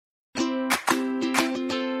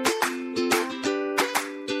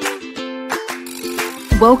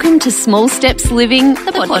Welcome to Small Steps Living,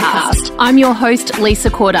 the podcast. I'm your host,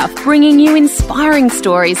 Lisa Corder, bringing you inspiring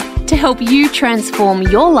stories to help you transform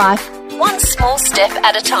your life one small step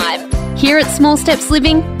at a time. Here at Small Steps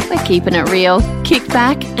Living, we're keeping it real. Kick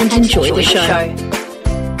back and enjoy the show.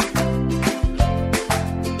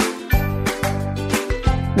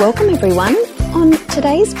 Welcome, everyone. On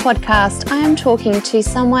today's podcast, I am talking to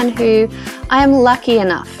someone who I am lucky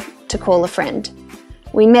enough to call a friend.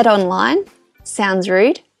 We met online. Sounds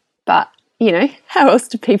rude, but, you know, how else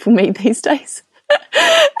do people meet these days?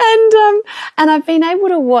 And I've been able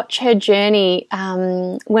to watch her journey.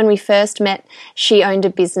 When we first met, she owned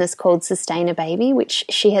a business called Sustainababy, which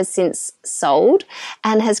she has since sold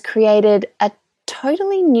and has created a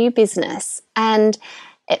totally new business. And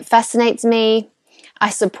it fascinates me. I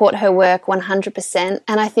support her work 100%,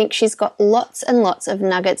 and I think she's got lots and lots of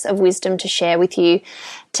nuggets of wisdom to share with you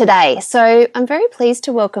today. So I'm very pleased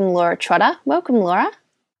to welcome Laura Trotter. Welcome, Laura.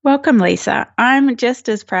 Welcome, Lisa. I'm just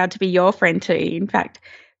as proud to be your friend too. In fact,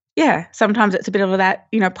 yeah, sometimes it's a bit of that,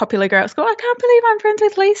 popular girl at school. I can't believe I'm friends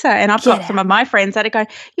with Lisa. And I've got some of my friends that are going,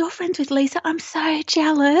 you're friends with Lisa? I'm so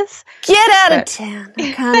jealous. Get out of town.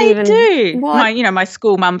 I can't even. They do. What? My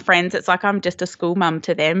school mum friends, it's like I'm just a school mum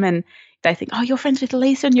to them, and they think, oh, you're friends with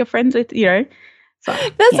Lisa and you're friends with, So,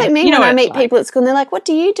 that's like me when I meet people at school and they're like, what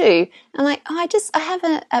do you do? I'm like, oh,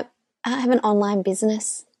 I have an online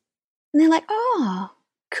business. And they're like, oh,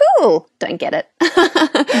 cool. Don't get it.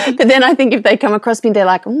 But then I think if they come across me, they're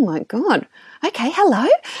like, oh my God, okay, hello.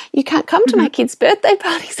 You can't come to my kids' birthday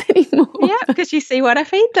parties anymore. Yeah, because you see what I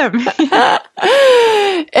feed them.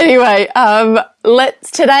 Anyway,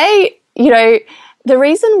 today, the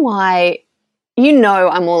reason why,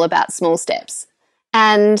 I'm all about small steps.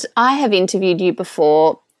 And I have interviewed you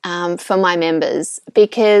before for my members,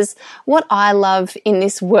 because what I love in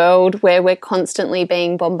this world where we're constantly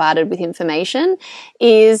being bombarded with information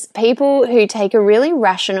is people who take a really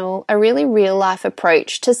rational, a really real life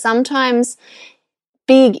approach to sometimes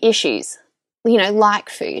big issues, like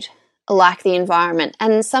food, like the environment.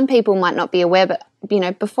 And some people might not be aware, but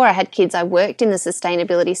before I had kids, I worked in the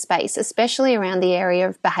sustainability space, especially around the area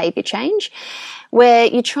of behaviour change, where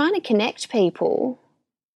you're trying to connect people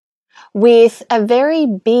with a very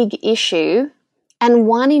big issue and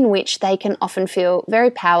one in which they can often feel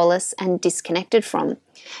very powerless and disconnected from.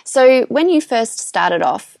 So when you first started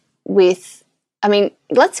off with,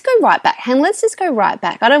 let's go right back. And let's just go right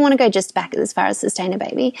back. I don't want to go just back as far as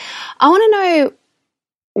Sustainababy. I want to know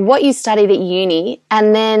what you studied at uni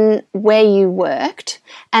and then where you worked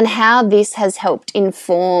and how this has helped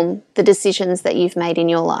inform the decisions that you've made in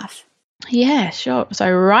your life. Yeah, sure. So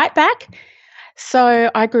right back. So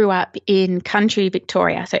I grew up in country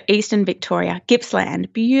Victoria, so eastern Victoria,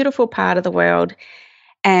 Gippsland, beautiful part of the world.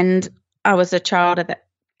 And I was a child of the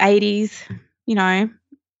 80s,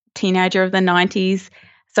 teenager of the 90s.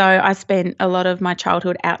 So I spent a lot of my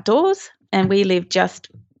childhood outdoors, and we lived just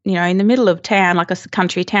in the middle of town, like a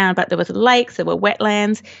country town, but there was lakes, there were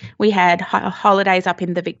wetlands. We had holidays up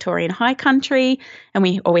in the Victorian high country, and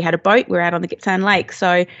we had a boat. We were out on the Gippsland Lake. So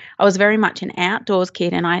I was very much an outdoors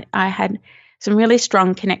kid, and I had some really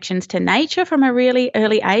strong connections to nature from a really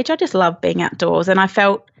early age. I just loved being outdoors, and I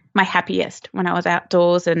felt my happiest when I was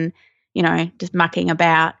outdoors and, just mucking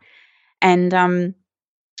about. And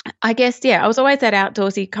I guess, I was always that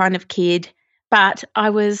outdoorsy kind of kid, but I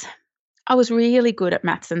was really good at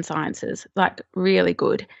maths and sciences, like really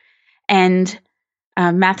good. And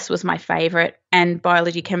maths was my favourite, and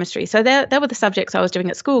biology, chemistry. So they were the subjects I was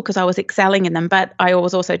doing at school because I was excelling in them. But I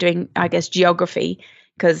was also doing, I guess, geography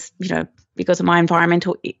because of my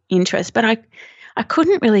environmental interest. But I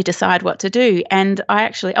couldn't really decide what to do. And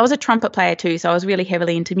I was a trumpet player too, so I was really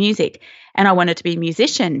heavily into music, and I wanted to be a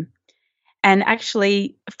musician. And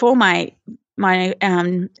actually for my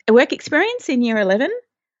work experience in year 11,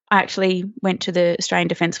 I actually went to the Australian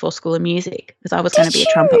Defence Force School of Music because I was going to be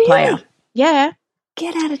a trumpet player. Yeah.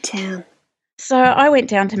 Get out of town. So I went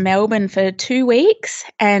down to Melbourne for 2 weeks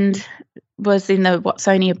and was in the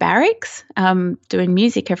Watsonia barracks doing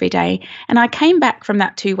music every day. And I came back from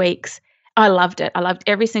that 2 weeks. I loved it. I loved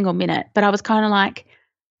every single minute. But I was kind of like,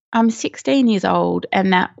 I'm 16 years old,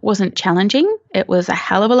 and that wasn't challenging. It was a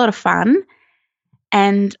hell of a lot of fun.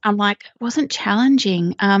 And I'm like, it wasn't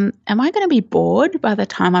challenging. Am I going to be bored by the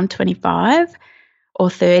time I'm 25 or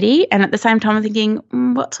 30? And at the same time, I'm thinking,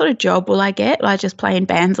 what sort of job will I get? Will I just play in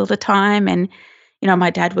bands all the time? And, my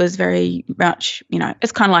dad was very much,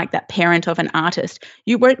 it's kind of like that parent of an artist.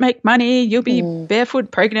 You won't make money. You'll be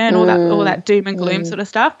barefoot pregnant, all that doom and gloom sort of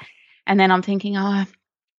stuff. And then I'm thinking, oh,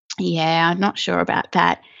 yeah, I'm not sure about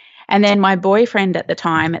that. And then my boyfriend at the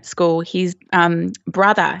time at school, his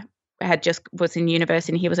brother was in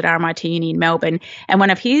university, and he was at RMIT Uni in Melbourne, and one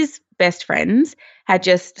of his best friends had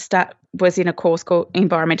was in a course called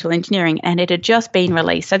environmental engineering, and it had just been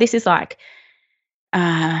released. So this is like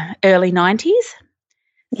early 90s.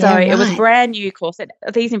 So it was a brand new course.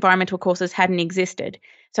 These environmental courses hadn't existed.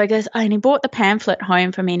 So he goes, and he brought the pamphlet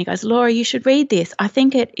home for me, and he goes, Laura, you should read this. I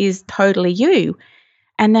think it is totally you.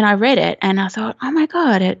 And then I read it and I thought, oh my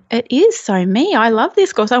God, it is so me. I love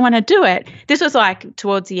this course. I want to do it. This was like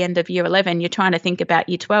towards the end of year 11. You're trying to think about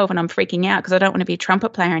year 12 and I'm freaking out because I don't want to be a trumpet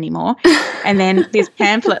player anymore. And then this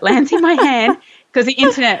pamphlet lands in my hand because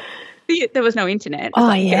there was no internet.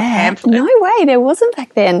 Oh, yeah. No way. There wasn't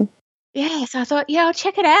back then. Yeah. So I thought, yeah, I'll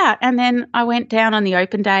check it out. And then I went down on the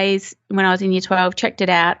open days when I was in year 12, checked it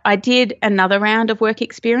out. I did another round of work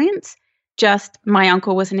experience. Just my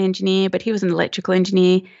uncle was an engineer, but he was an electrical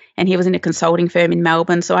engineer and he was in a consulting firm in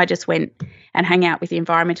Melbourne. So I just went and hung out with the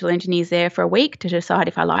environmental engineers there for a week to decide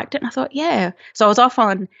if I liked it. And I thought, yeah. So I was off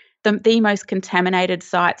on the most contaminated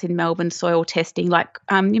sites in Melbourne soil testing. Like,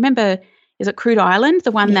 you remember, is it Crude Island,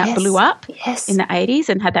 the one that blew up in the 80s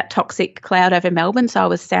and had that toxic cloud over Melbourne? So I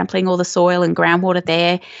was sampling all the soil and groundwater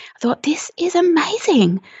there. I thought, this is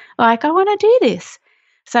amazing. Like, I want to do this.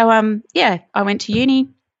 So, I went to uni.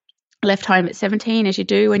 Left home at 17, as you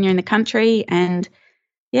do when you're in the country, and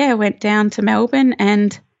went down to Melbourne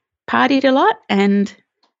and partied a lot and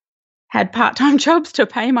had part-time jobs to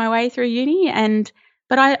pay my way through uni.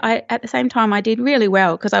 But I at the same time I did really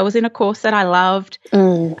well because I was in a course that I loved.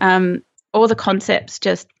 All the concepts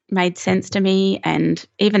just made sense to me, and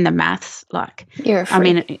even the maths. Like, you're a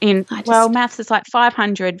freak. I mean, maths is like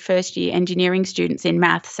 500 first-year engineering students in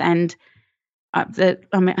maths, and I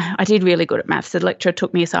did really good at maths. The lecturer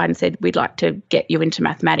took me aside and said, we'd like to get you into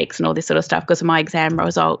mathematics and all this sort of stuff because of my exam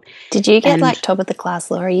result. Did you get like top of the class,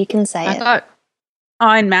 Laura? You can say it.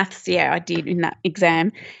 In maths, I did in that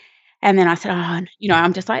exam. And then I said,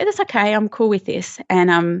 I'm just like, that's okay. I'm cool with this.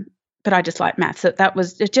 And but I just like maths.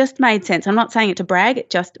 It just made sense. I'm not saying it to brag. It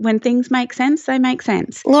just, when things make sense, they make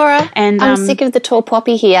sense. Laura, and I'm sick of the tall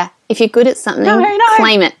poppy here. If you're good at something,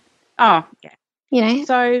 claim it. Oh, yeah. You know,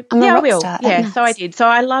 so I'm a rock star. Yeah, so I did. So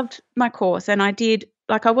I loved my course, and I did,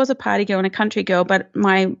 like, I was a party girl and a country girl, but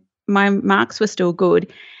my marks were still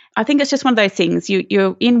good. I think it's just one of those things.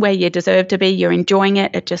 You're in where you deserve to be. You're enjoying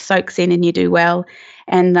it. It just soaks in, and you do well.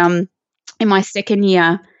 And in my second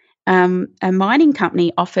year, a mining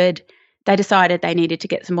company they decided they needed to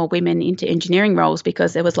get some more women into engineering roles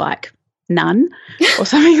because there was like none or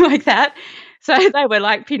something like that. So they were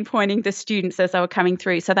like pinpointing the students as they were coming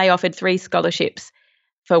through. So they offered 3 scholarships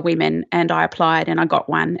for women, and I applied and I got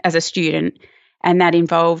one as a student. And that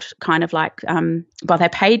involved kind of like, they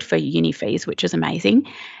paid for uni fees, which was amazing,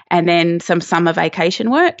 and then some summer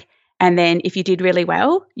vacation work. And then if you did really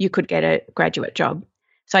well, you could get a graduate job.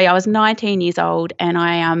 So I was 19 years old, and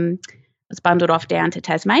I was bundled off down to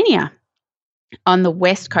Tasmania on the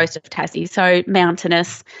west coast of Tassie, so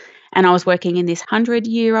mountainous. And I was working in this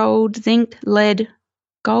 100-year-old zinc lead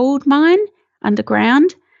gold mine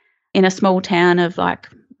underground in a small town of like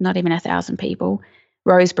not even 1,000 people,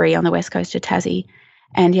 Rosebery on the west coast of Tassie.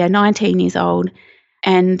 And 19 years old.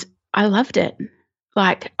 And I loved it.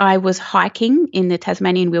 Like, I was hiking in the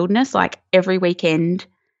Tasmanian wilderness like every weekend.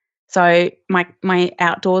 So my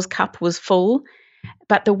outdoors cup was full.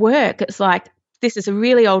 But the work, it's like, this is a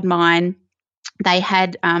really old mine. They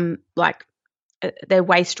had their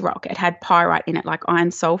waste rock, it had pyrite in it, like iron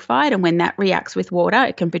sulfide, and when that reacts with water,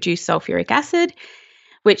 it can produce sulfuric acid,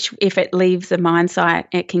 which if it leaves the mine site,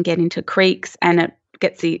 it can get into creeks, and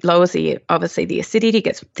it lowers the acidity,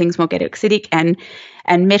 things more get acidic,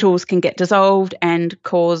 and metals can get dissolved and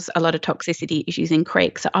cause a lot of toxicity issues in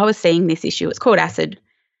creeks. So I was seeing this issue. It's called acid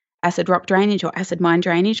rock drainage or acid mine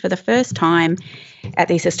drainage for the first time at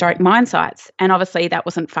these historic mine sites. And obviously that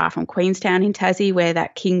wasn't far from Queenstown in Tassie, where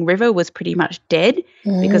that King River was pretty much dead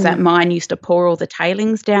because that mine used to pour all the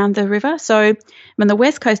tailings down the river. So on the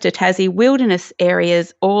west coast of Tassie, wilderness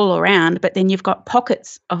areas all around, but then you've got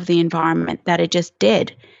pockets of the environment that are just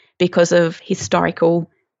dead because of historical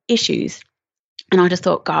issues. And I just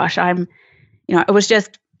thought, gosh, it was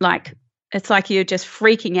just like, it's like you're just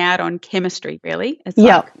freaking out on chemistry, really. It's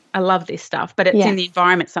like, I love this stuff, but it's in the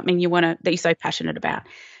environment, something that you're so passionate about.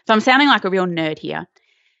 So I'm sounding like a real nerd here.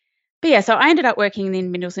 But so I ended up working in the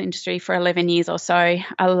minerals industry for 11 years or so.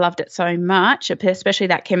 I loved it so much, especially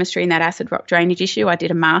that chemistry and that acid rock drainage issue. I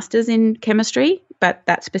did a master's in chemistry, but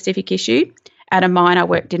that specific issue. At a mine, I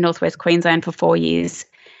worked in northwest Queensland for 4 years.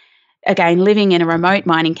 Again, living in a remote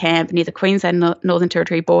mining camp near the Queensland-Northern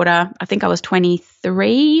Territory border. I think I was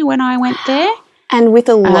 23 when I went there. And with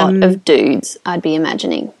a lot of dudes, I'd be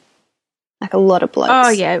imagining. Like a lot of blokes. Oh,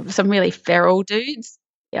 yeah, some really feral dudes.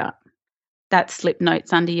 Yeah. That slip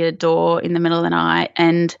notes under your door in the middle of the night,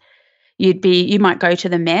 and you might go to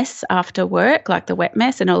the mess after work, like the wet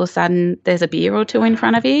mess, and all of a sudden there's a beer or two in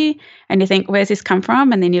front of you and you think, where's this come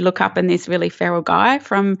from? And then you look up and this really feral guy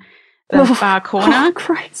from the far corner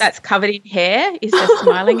that's covered in hair is just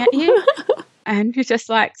smiling at you. And you're just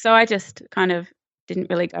like, so I just kind of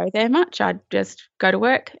didn't really go there much. I'd just go to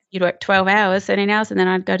work. You'd work 12 hours, 13 hours, and then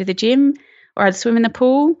I'd go to the gym or I'd swim in the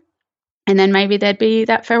pool. And then maybe there'd be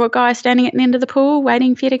that feral guy standing at the end of the pool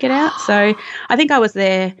waiting for you to get out. So I think I was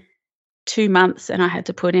there 2 months and I had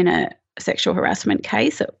to put in a sexual harassment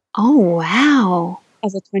case. Oh, wow.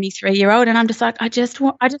 As a 23-year-old, and I'm just like, I just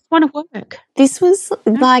want to work. This was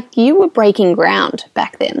like you were breaking ground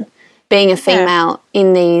back then, being a female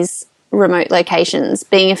in these remote locations,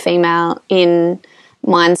 being a female in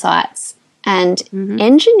mine sites and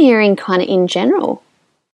engineering kind of in general.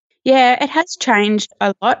 Yeah, it has changed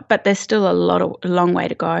a lot, but there's still a long way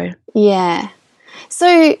to go. Yeah.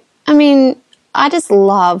 So, I mean, I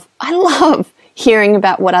love hearing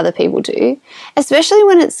about what other people do, especially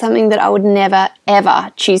when it's something that I would never,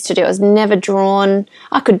 ever choose to do. I was never drawn.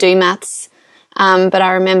 I could do maths, but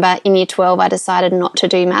I remember in year 12 I decided not to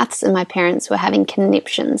do maths and my parents were having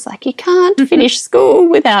conniptions, like, you can't finish school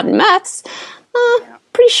without maths.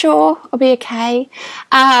 Pretty sure I'll be okay.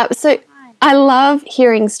 So I love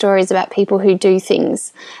hearing stories about people who do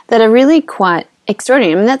things that are really quite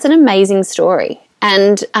extraordinary. I mean, that's an amazing story.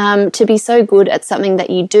 And to be so good at something that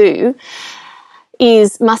you do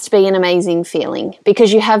must be an amazing feeling,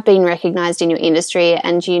 because you have been recognised in your industry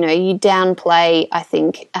and, you know, you downplay, I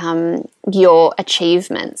think, your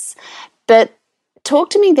achievements. But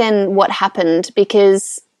talk to me then what happened,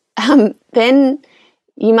 because then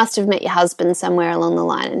you must have met your husband somewhere along the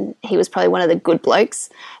line and he was probably one of the good blokes.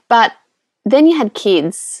 But then you had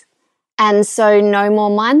kids, and so no more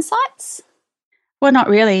mine sites? Well, not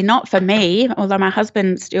really, not for me, although my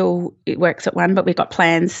husband still works at one, but we've got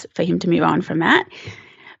plans for him to move on from that.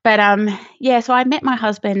 But, so I met my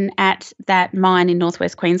husband at that mine in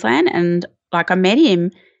northwest Queensland, and, like, I met him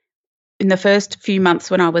in the first few months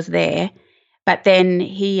when I was there, but then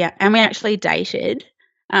and we actually dated,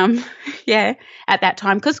 at that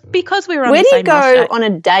time, because we were on the same Where do you go on a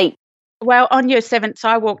date? Well, on year 7,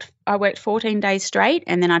 so I worked 14 days straight,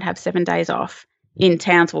 and then I'd have 7 days off in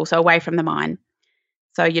Townsville, so away from the mine.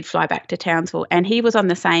 So you'd fly back to Townsville, and he was on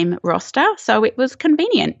the same roster, so it was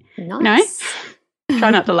convenient. Nice. No,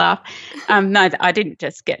 try not to laugh. No, I didn't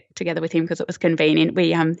just get together with him because it was convenient.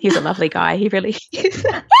 He's a lovely guy. He really is.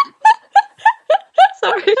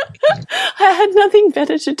 Sorry. I had nothing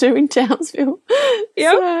better to do in Townsville.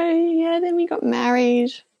 Yep. So, then we got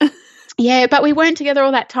married. Yeah, but we weren't together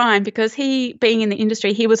all that time because he, being in the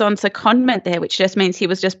industry, he was on secondment there, which just means he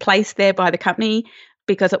was just placed there by the company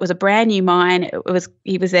because it was a brand new mine.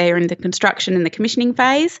 He was there in the construction and the commissioning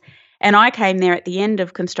phase, and I came there at the end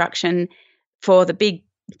of construction for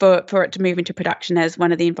it to move into production as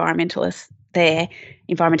one of the environmentalists there,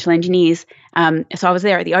 environmental engineers. So I was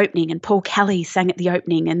there at the opening, and Paul Kelly sang at the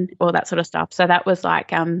opening and all that sort of stuff. So that was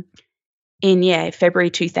like in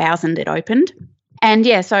February 2000 it opened. And,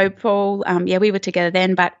 so Paul, we were together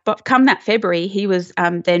then, but come that February, he was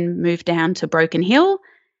then moved down to Broken Hill,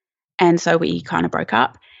 and so we kind of broke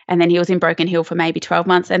up. And then he was in Broken Hill for maybe 12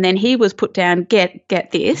 months, and then he was put down,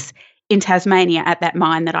 get this, in Tasmania at that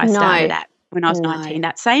mine that I started at when I was 19,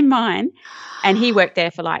 that same mine, and he worked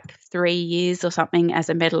there for like 3 years or something as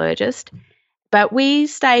a metallurgist. But we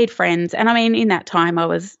stayed friends, and I mean, in that time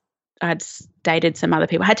I'd dated some other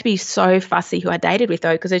people. I had to be so fussy who I dated with,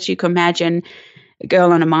 though, because as you can imagine, a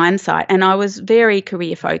girl on a mine site, and I was very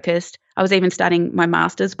career focused. I was even studying my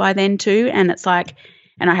master's by then too, and it's like,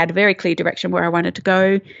 and I had a very clear direction where I wanted to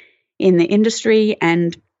go in the industry,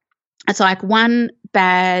 and it's like one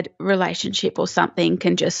bad relationship or something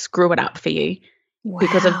can just screw it up for you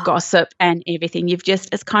because of gossip and everything.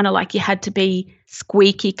 It's kind of like you had to be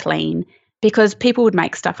squeaky clean because people would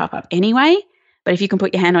make stuff up anyway. But if you can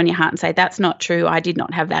put your hand on your heart and say, that's not true, I did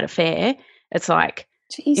not have that affair, it's like,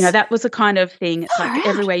 jeez. That was the kind of thing. It's like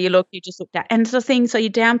everywhere you look, you just looked at. And it's the thing, so you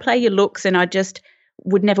downplay your looks, and I just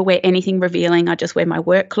would never wear anything revealing. I just wear my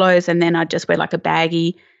work clothes, and then I'd just wear like a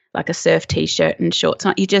baggy, like a surf T-shirt and shorts.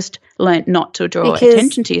 You just learnt not to draw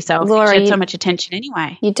attention to yourself. Laura, you had so much attention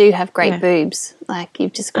anyway. You do have great boobs. Like,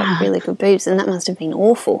 you've just got really good boobs, and that must have been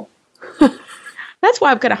awful. That's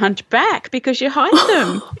why I've got a hunchback, because you hide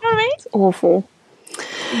them. You know what I mean? It's awful.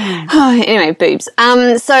 Yeah. Oh, anyway, boobs.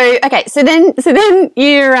 So then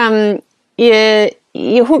you're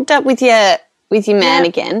hooked up with your man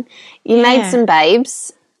again. You made some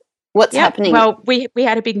babes. What's happening? Well, we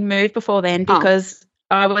had a big move before then because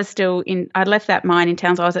I was still I'd left that mine in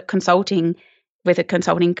Townsville. I was at consulting with a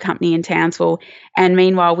consulting company in Townsville. And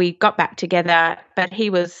meanwhile, we got back together, but he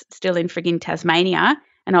was still in frigging Tasmania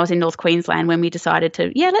and I was in North Queensland when we decided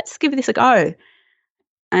to, let's give this a go.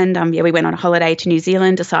 And we went on a holiday to New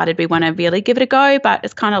Zealand, decided we want to really give it a go, but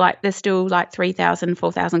it's kind of like there's still like 3,000,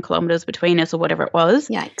 4,000 kilometres between us or whatever it was.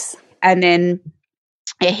 Yikes. And then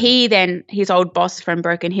his old boss from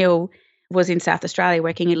Broken Hill was in South Australia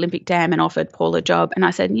working at Olympic Dam and offered Paul a job. And I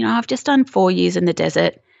said, I've just done 4 years in the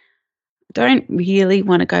desert. Don't really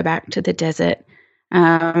want to go back to the desert.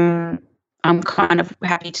 I'm kind of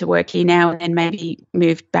happy to work here now and maybe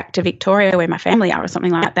move back to Victoria where my family are or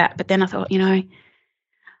something like that. But then I thought,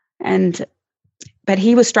 but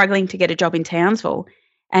he was struggling to get a job in Townsville.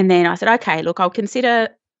 And then I said, okay, look, I'll consider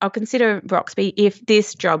Roxby if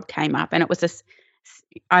this job came up. And it was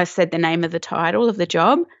I said the name of the title of the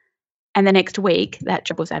job. And the next week that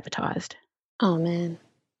job was advertised. Oh man,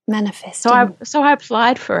 manifesting. So I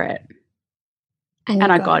applied for it. And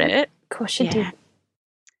I got it. Of course you did.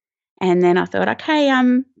 And then I thought, okay,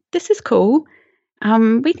 this is cool.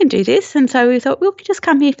 We can do this. And so we thought, we'll just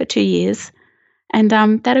come here for 2 years and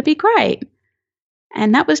that'd be great.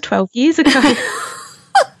 And that was 12 years ago.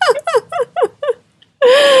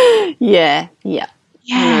 Yeah.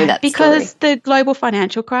 I know that because story. the global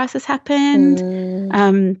financial crisis happened.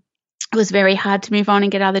 It was very hard to move on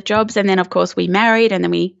and get other jobs. And then, of course, we married and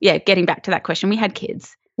then getting back to that question, we had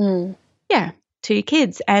kids. 2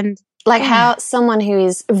 kids. And how someone who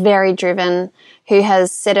is very driven, who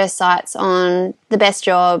has set her sights on the best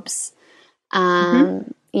jobs,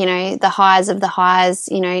 the highs of the highs,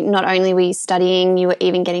 not only were you studying, you were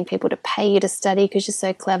even getting people to pay you to study because you're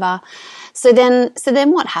so clever. So then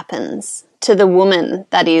what happens to the woman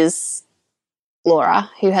that is Laura,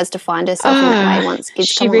 who has to find herself in that way once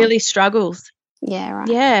kids come She really struggles. Yeah, right.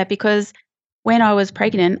 Yeah, because when I was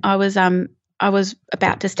pregnant, I was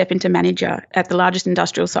about to step into manager at the largest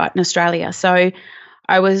industrial site in Australia. So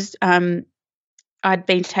I was I'd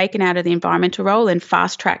been taken out of the environmental role and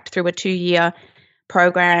fast-tracked through a 2-year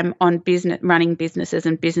program on running businesses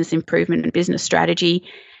and business improvement and business strategy,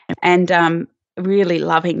 and really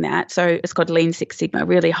loving that. So it's called Lean Six Sigma,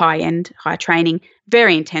 really high-end, high training,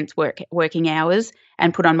 very intense working hours,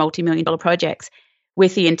 and put on multi-million-dollar projects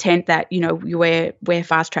with the intent that, we're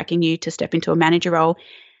fast-tracking you to step into a manager role.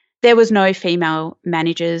 There was no female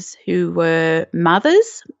managers who were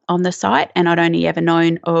mothers on the site, and I'd only ever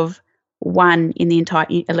known of one in the entire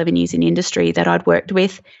 11 years in industry that I'd worked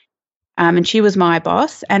with. And she was my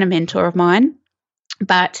boss and a mentor of mine.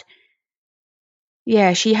 But,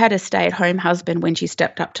 she had a stay-at-home husband when she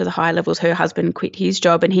stepped up to the high levels. Her husband quit his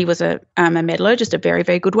job and he was a metallurgist, a very,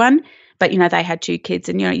 very good one. But, they had 2 kids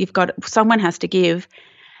and, someone has to give.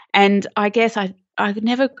 And I guess I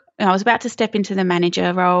was about to step into the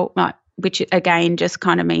manager role, which again just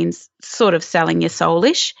kind of means sort of selling your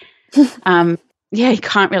soulish. You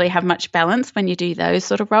can't really have much balance when you do those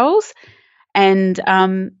sort of roles. And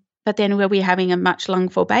but then we'll be having a much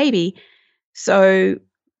longed for baby. So,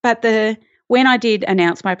 but when I did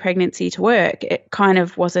announce my pregnancy to work, it kind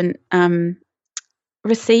of wasn't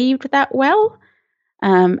received that well.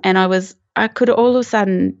 And I could all of a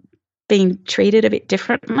sudden being treated a bit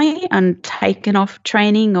differently and taken off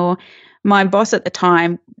training, or my boss at the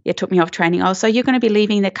time, took me off training. Oh, so you're going to be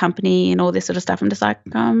leaving the company and all this sort of stuff. I'm just like,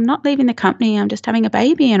 I'm not leaving the company. I'm just having a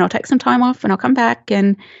baby and I'll take some time off and I'll come back.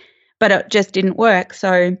 But it just didn't work.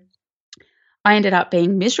 So I ended up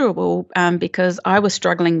being miserable because I was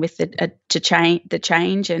struggling with the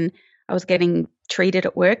change, and I was getting treated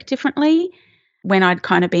at work differently when I'd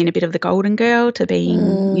kind of been a bit of the golden girl to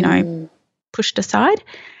being, pushed aside.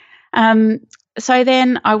 So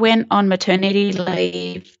then I went on maternity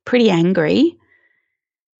leave pretty angry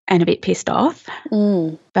and a bit pissed off,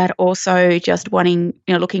 but also just wanting,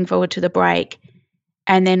 looking forward to the break.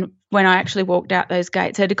 And then when I actually walked out those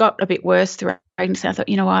gates, it got a bit worse through pregnancy. I thought,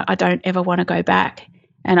 you know what, I don't ever want to go back,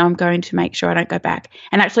 and I'm going to make sure I don't go back.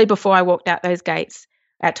 And actually before I walked out those gates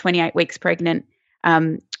at 28 weeks pregnant,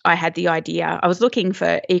 I had the idea. I was looking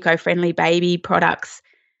for eco-friendly baby products,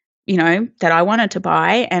 that I wanted to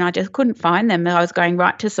buy, and I just couldn't find them. I was going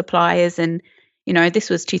right to suppliers, and, this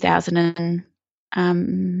was 2009.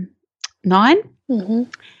 And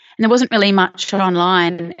there wasn't really much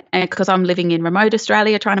online because I'm living in remote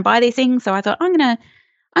Australia trying to buy these things. So I thought, I'm gonna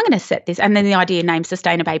set this. And then the idea name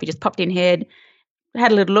Sustainababy just popped in head.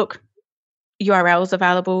 Had a little look. URLs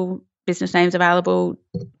available, business names available,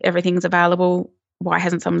 everything's available. Why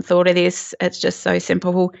hasn't someone thought of this? It's just so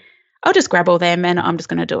simple. I'll just grab all them and I'm just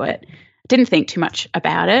going to do it. Didn't think too much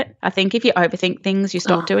about it. I think if you overthink things, you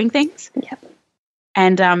stop doing things. Yep.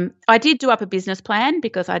 And I did do up a business plan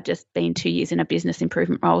because I'd just been 2 years in a business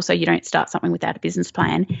improvement role, so you don't start something without a business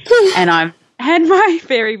plan. And I had my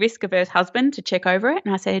very risk-averse husband to check over it,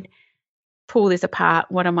 and I said, pull this apart.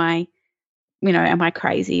 What am I, am I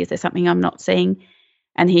crazy? Is there something I'm not seeing?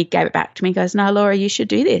 And he gave it back to me. He goes, no, Laura, you should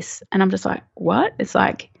do this. And I'm just like, what? It's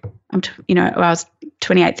like, I was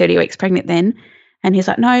 28, 30 weeks pregnant then. And he's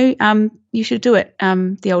like, no, you should do it.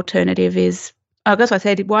 The alternative is, I guess I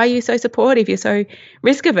said, why are you so supportive? You're so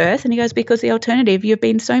risk averse. And he goes, because the alternative, you've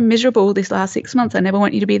been so miserable this last 6 months. I never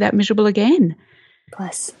want you to be that miserable again.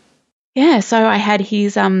 Bless. Yeah. So I had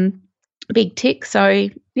his big tick. So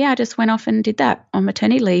yeah, I just went off and did that on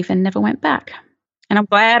maternity leave and never went back. And I'm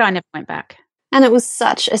glad I never went back. And it was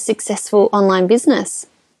such a successful online business.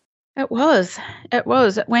 It was. It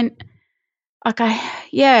went,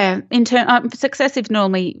 success is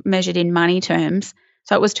normally measured in money terms.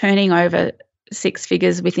 So it was turning over 6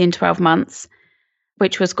 figures within 12 months,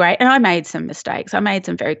 which was great. And I made some mistakes. I made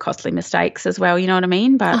some very costly mistakes as well, you know what I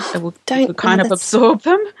mean? But I would kind of absorb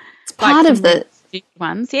them. It's part of the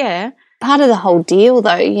ones, yeah. Part of the whole deal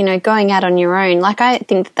though, going out on your own. Like I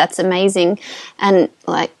think that's amazing. And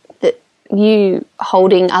like you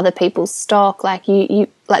holding other people's stock, like you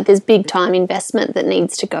like there's big time investment that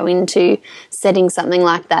needs to go into setting something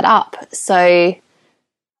like that up. So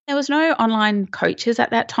there was no online coaches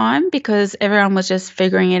at that time because everyone was just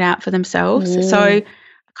figuring it out for themselves. So I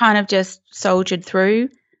kind of just soldiered through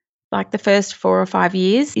like the first 4 or 5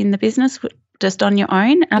 years in the business just on your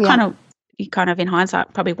own. And you kind of in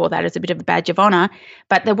hindsight probably wore that as a bit of a badge of honour,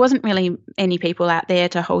 but there wasn't really any people out there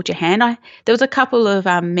to hold your hand. There was a couple of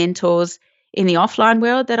mentors in the offline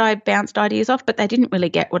world that I bounced ideas off, but they didn't really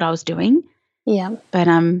get what I was doing. Yeah.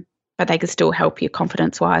 But they could still help you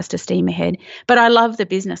confidence-wise to steam ahead. But I loved the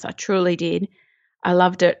business. I truly did. I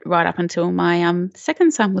loved it right up until my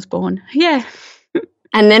second son was born. Yeah.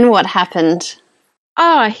 And then what happened?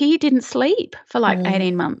 Oh, he didn't sleep for like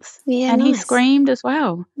 18 months. Yeah, and nice. He screamed as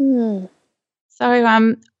well. Mm.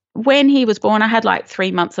 So when he was born, I had like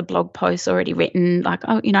 3 months of blog posts already written, like,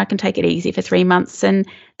 I can take it easy for 3 months and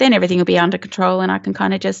then everything will be under control and I can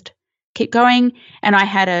kind of just keep going. And I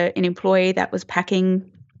had an employee that was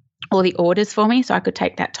packing all the orders for me so I could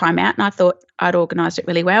take that time out, and I thought I'd organised it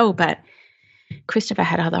really well, but Christopher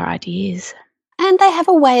had other ideas. And they have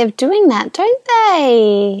a way of doing that, don't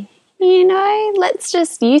they?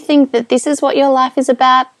 You think that this is what your life is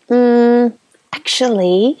about.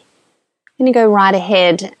 Actually, I'm going to go right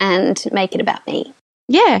ahead and make it about me.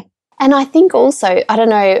 Yeah. And I think also, I don't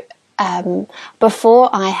know, before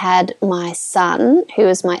I had my son, who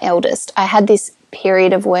was my eldest, I had this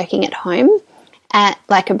period of working at home at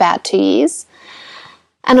like about 2 years.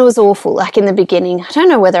 And it was awful, like in the beginning. I don't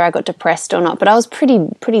know whether I got depressed or not, but I was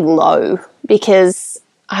pretty low because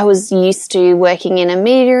I was used to working in a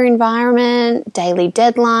media environment, daily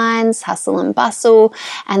deadlines, hustle and bustle,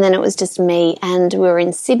 and then it was just me. And we were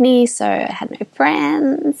in Sydney, so I had no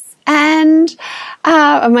friends. And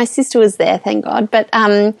my sister was there, thank God. But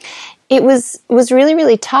it was really,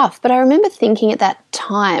 really tough. But I remember thinking at that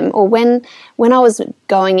time, or when I was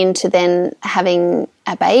going into then having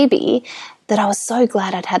a baby, that I was so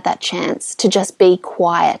glad I'd had that chance to just be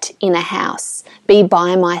quiet in a house, be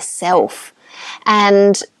by myself.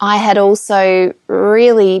 And I had also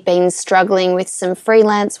really been struggling with some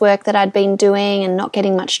freelance work that I'd been doing and not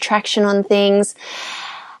getting much traction on things.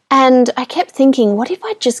 And I kept thinking, what if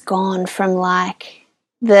I'd just gone from like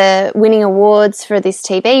the winning awards for this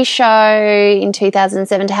TV show in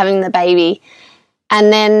 2007 to having the baby?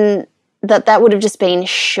 And then that would have just been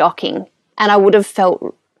shocking. And I would have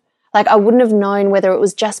felt like I wouldn't have known whether it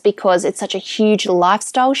was just because it's such a huge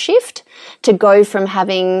lifestyle shift to go from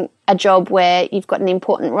having a job where you've got an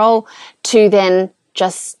important role to then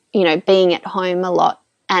just, being at home a lot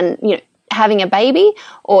and, having a baby,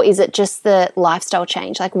 or is it just the lifestyle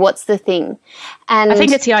change? Like, what's the thing? And I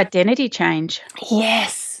think it's the identity change.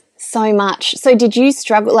 Yes, so much. So did you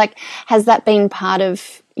struggle? Like, has that been part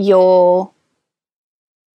of your,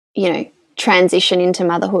 transition into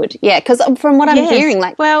motherhood? Yeah, because from what I'm hearing,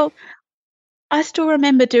 like, well, I still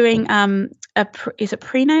remember doing is it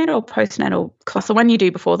prenatal or postnatal class, the one you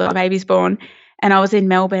do before the baby's born, and I was in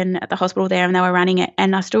Melbourne at the hospital there and they were running it,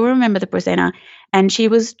 and I still remember the presenter, and she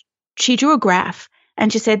drew a graph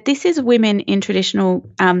and she said, this is women in traditional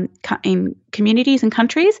in communities and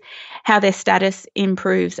countries, how their status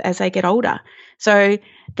improves as they get older. So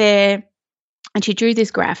and she drew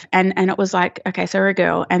this graph and it was like, okay, so we're a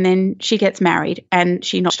girl, and then she gets married and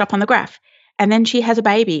she notched up on the graph. And then she has a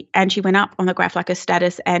baby, and she went up on the graph, like her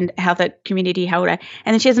status and how the community held her.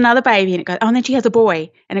 And then she has another baby, and it goes, oh, and then she has a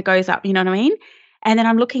boy, and it goes up, you know what I mean? And then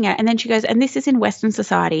I'm looking at, and then she goes, and this is in Western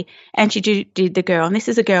society, and she did the girl, and this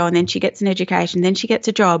is a girl, and then she gets an education, then she gets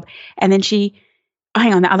a job, and then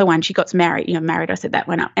hang on, the other one, she got married, I said that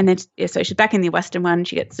went up. And then, so she's back in the Western one,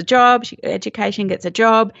 she gets a job, education, gets a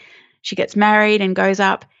job, she gets married and goes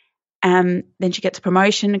up, then she gets a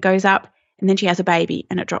promotion, it goes up, and then she has a baby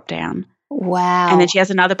and it dropped down. Wow. And then she has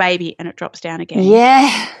another baby and it drops down again.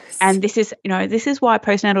 Yes. And this is why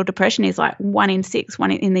postnatal depression is like 1 in 6,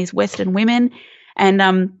 in these Western women.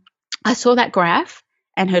 And I saw that graph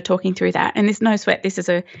and her talking through that. And there's no sweat. This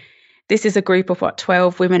is a group of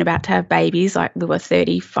 12 women about to have babies. Like we were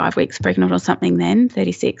 35 weeks pregnant or something then,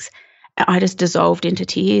 36. I just dissolved into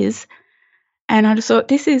tears. And I just thought,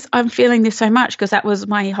 I'm feeling this so much, because that was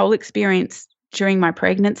my whole experience during my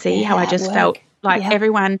pregnancy, how I just felt like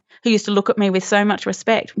everyone who used to look at me with so much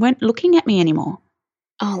respect weren't looking at me anymore.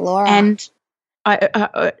 Oh, Laura. And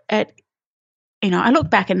I look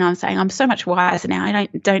back and I'm saying I'm so much wiser now. I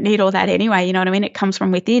don't need all that anyway. You know what I mean? It comes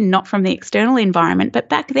from within, not from the external environment. But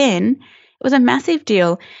back then, it was a massive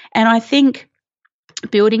deal. And I think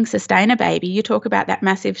building Sustain a Baby, you talk about that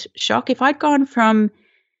massive shock. If I'd gone from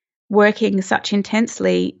working such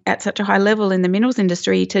intensely at such a high level in the minerals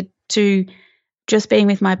industry to just being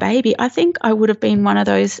with my baby, I think I would have been one of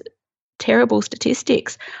those terrible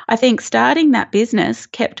statistics. I think starting that business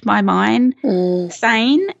kept my mind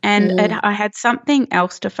sane, and I had something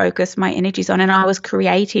else to focus my energies on, and I was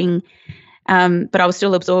creating, but I was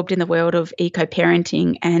still absorbed in the world of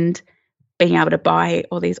eco-parenting and being able to buy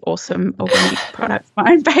all these awesome organic products for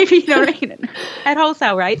my own baby, you know what I mean, at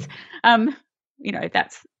wholesale rates.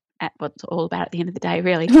 That's what it's all about at the end of the day,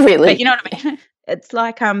 really. Really? But you know what I mean? It's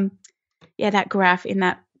like, that graph in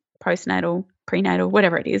that postnatal, prenatal,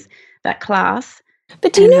 whatever it is, that class.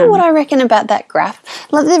 But do you know what I reckon about that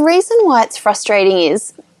graph? Like, the reason why it's frustrating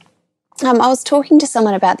is, I was talking to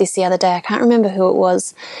someone about this the other day. I can't remember who it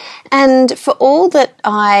was. And for all that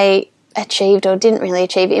I achieved or didn't really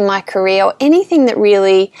achieve in my career, or anything that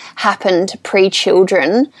really happened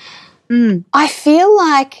pre-children, I feel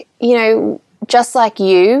like, just like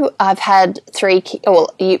you, I've had 3 kids.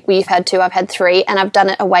 Well, you've had 2, I've had 3, and I've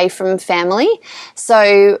done it away from family.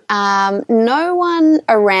 So no one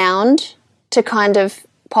around to kind of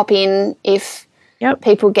pop in if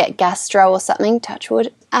people get gastro or something, touch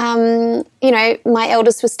wood. My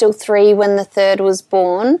eldest was still 3 when the third was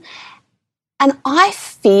born. And I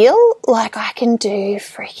feel like I can do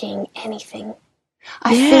freaking anything.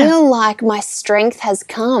 I feel like my strength has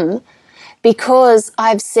come because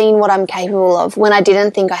I've seen what I'm capable of when I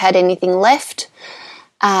didn't think I had anything left.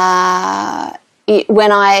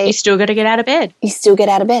 You still got to get out of bed. You still get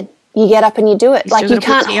out of bed. You get up and you do it. You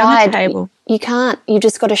can't hide. You can't. You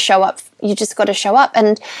just got to show up.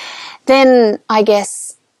 And then I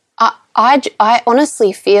guess I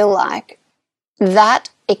honestly feel like this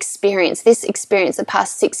experience, the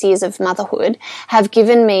past 6 years of motherhood, have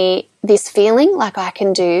given me this feeling like I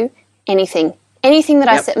can do anything. Anything that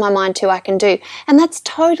I set my mind to, I can do. And that's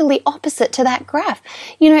totally opposite to that graph.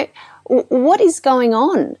 What is going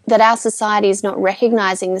on that our society is not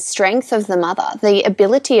recognizing the strength of the mother, the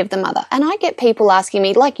ability of the mother? And I get people asking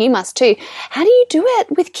me, like you must too, how do you do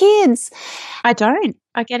it with kids? I don't.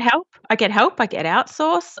 I get help. I get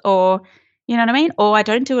outsource, or, you know what I mean? Or I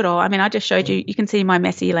don't do it all. I mean, I just showed you can see my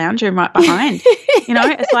messy lounge room right behind.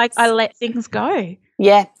 It's like I let things go.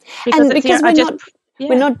 Yeah. Because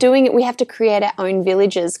we're not doing it. We have to create our own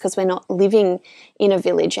villages because we're not living in a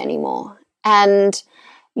village anymore. And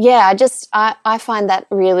I find that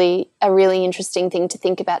a really interesting thing to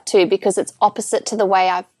think about too, because it's opposite to the way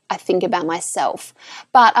I think about myself.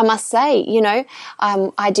 But I must say,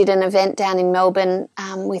 I did an event down in Melbourne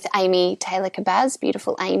with Amy Taylor-Kabaz,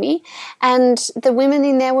 beautiful Amy, and the women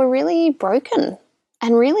in there were really broken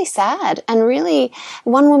and really sad. And really,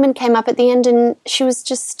 one woman came up at the end and she was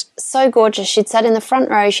just so gorgeous. She'd sat in the front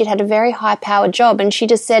row. She'd had a very high-powered job, and she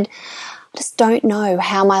just said, I just don't know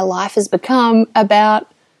how my life has become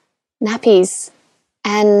about nappies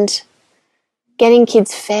and getting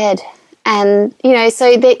kids fed. And,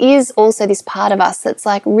 so there is also this part of us that's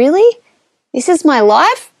like, really? This is my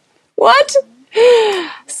life? What?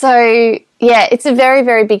 So, it's a very,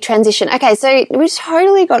 very big transition. Okay, so we've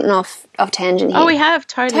totally gotten off tangent here. Oh, we have,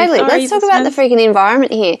 totally. Totally. Sorry, let's talk about the freaking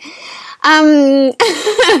environment here. Now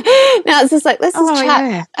it's just like, let's just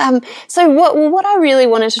chat. Yeah. So what I really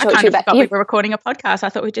wanted to talk to you about. We were recording a podcast. I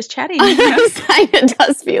thought we were just chatting. It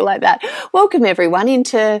does feel like that. Welcome everyone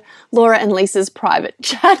into Laura and Lisa's private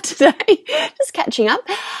chat today. Just catching up.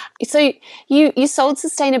 So you sold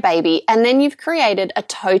Sustainababy and then you've created a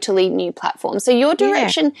totally new platform. So your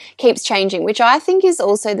direction keeps changing, which I think is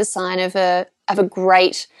also the sign of a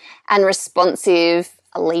great and responsive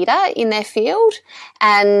leader in their field,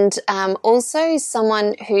 and also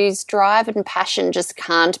someone whose drive and passion just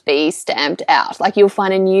can't be stamped out. Like, you'll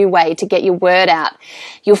find a new way to get your word out.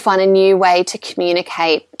 You'll find a new way to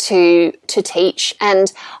communicate, to teach.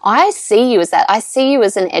 And I see you as that. I see you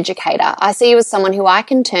as an educator. I see you as someone who I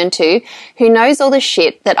can turn to, who knows all the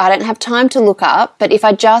shit that I don't have time to look up. But if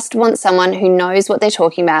I just want someone who knows what they're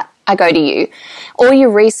talking about, I go to you. All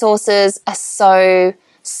your resources are so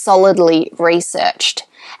solidly researched.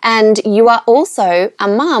 And you are also a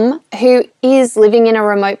mum who is living in a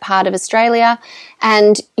remote part of Australia,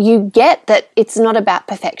 and you get that it's not about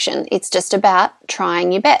perfection. It's just about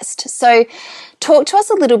trying your best. So talk to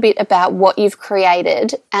us a little bit about what you've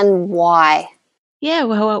created and why. Yeah,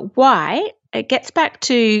 well, why? It gets back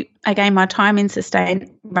to, again, my time in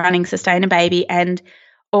running Sustainababy, and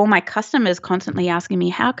all my customers constantly asking me,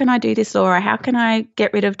 how can I do this, Laura? How can I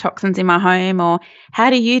get rid of toxins in my home? Or how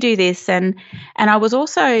do you do this? And I was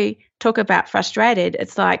also, talk about frustrated.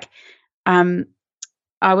 It's like I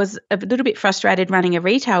was a little bit frustrated running a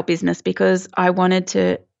retail business because I wanted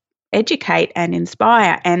to educate and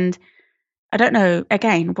inspire. And I don't know,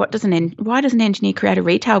 again, why does an engineer create a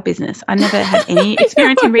retail business? I never had any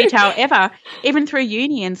experience in retail ever. Even through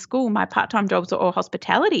uni and school, my part-time jobs are all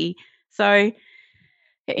hospitality. So,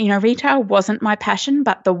 retail wasn't my passion,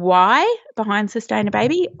 but the why behind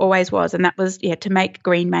Sustainababy always was. And that was, to make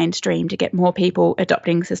green mainstream, to get more people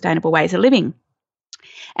adopting sustainable ways of living.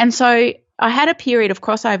 And so I had a period of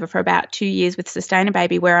crossover for about 2 years with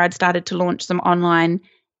Sustainababy where I'd started to launch some online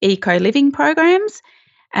eco-living programs.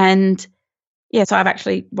 And so I've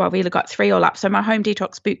actually, really got 3 all up. So my home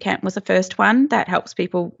detox bootcamp was the first one that helps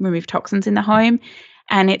people remove toxins in the home.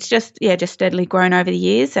 And it's just steadily grown over the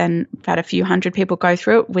years, and I've had a few hundred people go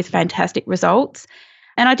through it with fantastic results.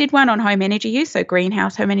 And I did one on home energy use, so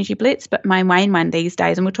greenhouse home energy blitz, but my main one these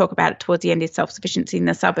days, and we'll talk about it towards the end, is self-sufficiency in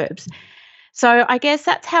the suburbs. So I guess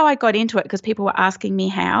that's how I got into it, because people were asking me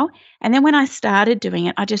how. And then when I started doing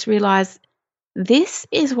it, I just realised this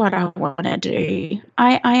is what I want to do.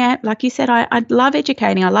 I like you said, I love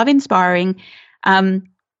educating. I love inspiring.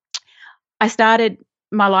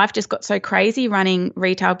 My life just got so crazy running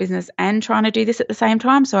retail business and trying to do this at the same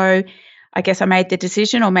time. So I guess I made the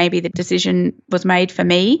decision, or maybe the decision was made for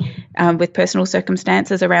me with personal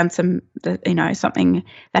circumstances around something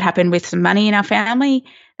that happened with some money in our family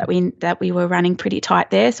that we were running pretty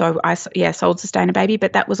tight there. So I sold Sustainababy,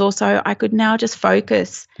 but that was also, I could now just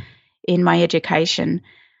focus in my education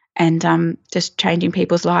and just changing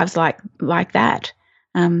people's lives like that.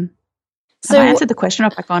 So have I answered the question, or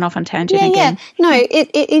have I gone off on tangent again? Yeah, no,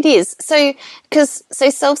 it is. So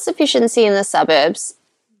self-sufficiency in the suburbs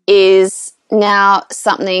is now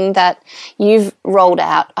something that you've rolled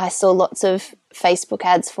out. I saw lots of Facebook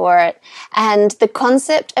ads for it, and the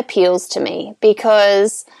concept appeals to me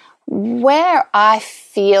because where I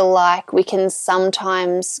feel like we can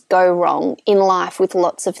sometimes go wrong in life with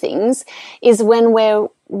lots of things is when we're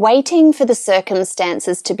waiting for the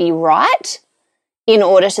circumstances to be right in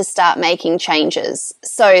order to start making changes.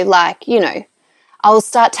 So I'll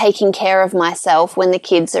start taking care of myself when the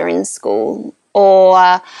kids are in school,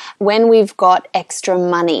 or when we've got extra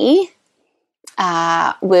money,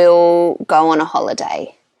 we'll go on a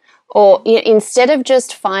holiday. Or instead of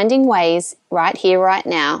just finding ways right here, right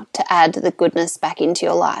now, to add the goodness back into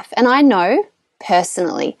your life. And I know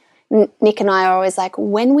personally, Nick and I are always like,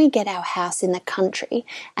 when we get our house in the country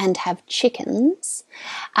and have chickens,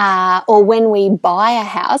 or when we buy a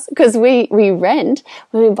house, because we rent,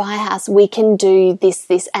 when we buy a house, we can do this,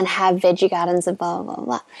 and have veggie gardens and blah, blah,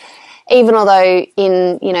 blah. Even although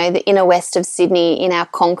in, the inner west of Sydney, in our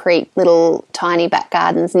concrete little tiny back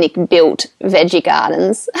gardens, Nick built veggie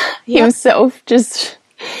gardens himself.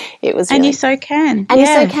 It was, and you so can. And you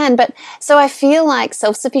so can. But so I feel like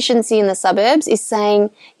self-sufficiency in the suburbs is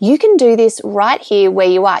saying you can do this right here where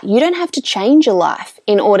you are. You don't have to change your life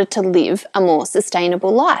in order to live a more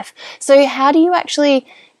sustainable life. So how do you actually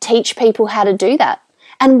teach people how to do that?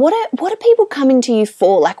 And what are people coming to you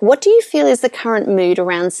for? Like, what do you feel is the current mood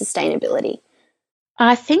around sustainability?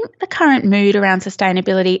 I think the current mood around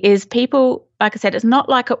sustainability is people, like I said, it's not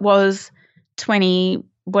like it was 20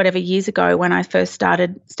 whatever years ago when I first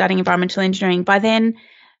started studying environmental engineering. By then,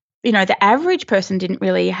 the average person didn't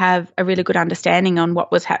really have a really good understanding on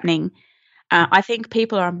what was happening. I think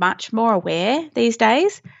people are much more aware these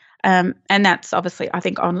days. And that's obviously, I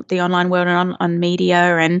think, on the online world and on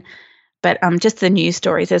media but just the news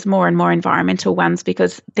stories, there's more and more environmental ones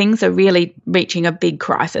because things are really reaching a big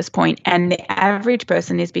crisis point, and the average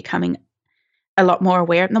person is becoming a lot more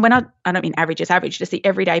aware. And when I don't mean average as average, just the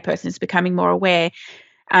everyday person is becoming more aware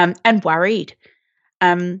and worried.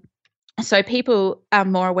 So people are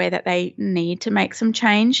more aware that they need to make some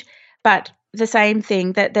change, but the same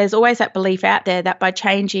thing, that there's always that belief out there that by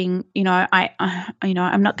changing,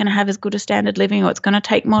 I'm not going to have as good a standard living, or it's going to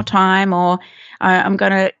take more time, or I'm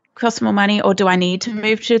going to cost more money, or do I need to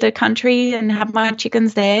move to the country and have my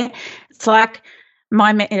chickens there? It's like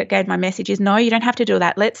my message is, no, you don't have to do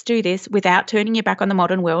that. Let's do this without turning your back on the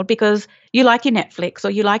modern world because you like your Netflix, or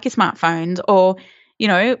you like your smartphones, or you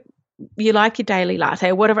like your daily latte,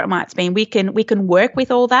 or whatever it might be. We can work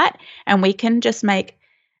with all that, and we can just make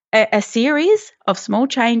a series of small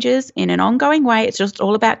changes in an ongoing way. It's just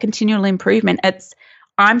all about continual improvement.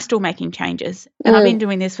 I'm still making changes, and I've been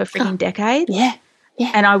doing this for freaking decades. Yeah.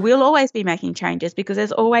 And I will always be making changes because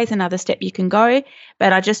there's always another step you can go.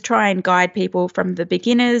 But I just try and guide people from the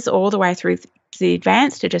beginners all the way through to the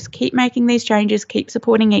advanced to just keep making these changes, keep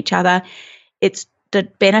supporting each other. The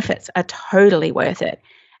benefits are totally worth it.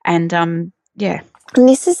 And And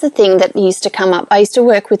this is the thing that used to come up. I used to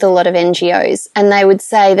work with a lot of NGOs, and they would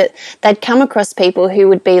say that they'd come across people who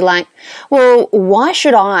would be like, well, why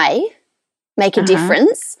should I make a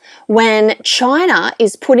difference when China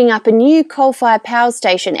is putting up a new coal-fired power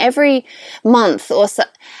station every month or so?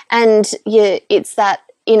 And it's that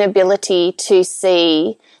inability to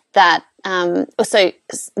see that. So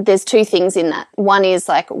there's two things in that. One is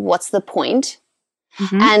like, what's the point?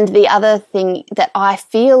 And the other thing that I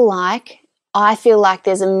feel like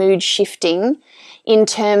there's a mood shifting in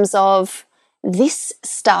terms of this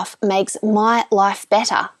stuff makes my life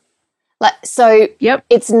better.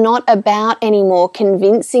 It's not about anymore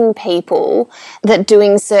convincing people that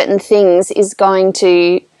doing certain things is going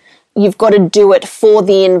to, you've got to do it for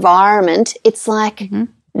the environment. It's like,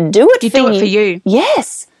 do it for you.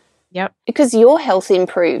 Yes. Yep. Because your health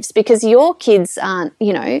improves, because your kids aren't,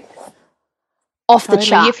 off the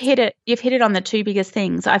chart. You've hit it on the two biggest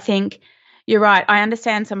things. I think you're right. I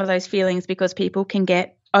understand some of those feelings because people can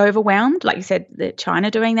get overwhelmed, like you said,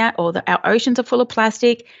 China doing that, or our oceans are full of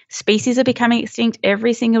plastic, species are becoming extinct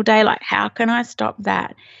every single day. Like, how can I stop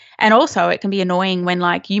that? And also it can be annoying when,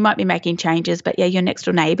 like, you might be making changes, but your next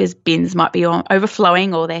door neighbour's bins might be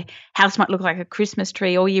overflowing, or their house might look like a Christmas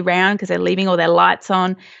tree all year round because they're leaving all their lights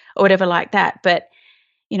on or whatever like that. But,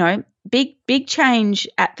 big change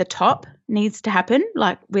at the top needs to happen,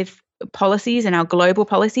 like with policies and our global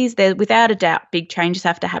policies. There, without a doubt, big changes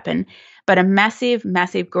have to happen. But a massive,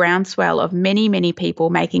 massive groundswell of many, many people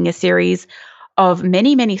making a series of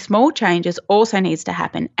many, many small changes also needs to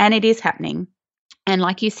happen. And it is happening. And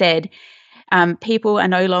like you said, people are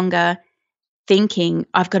no longer thinking,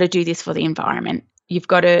 I've got to do this for the environment. You've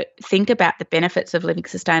got to think about the benefits of living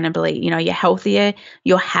sustainably. You're healthier,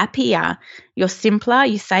 you're happier, you're simpler,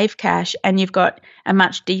 you save cash, and you've got a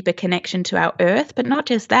much deeper connection to our earth, but not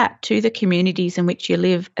just that, to the communities in which you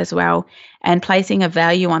live as well, and placing a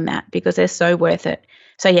value on that because they're so worth it.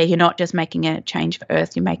 So, you're not just making a change for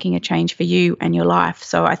earth, you're making a change for you and your life.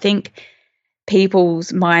 So I think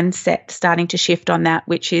people's mindset starting to shift on that,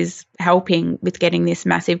 which is helping with getting this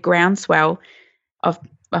massive groundswell of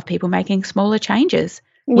people making smaller changes,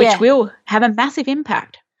 which will have a massive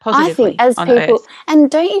impact positively I think as on people, Earth. And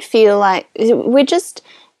don't you feel like we're just,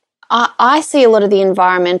 I see a lot of the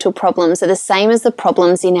environmental problems are the same as the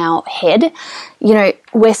problems in our head.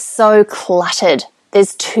 We're so cluttered.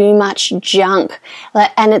 There's too much junk,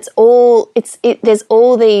 and there's all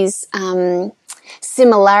these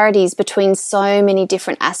similarities between so many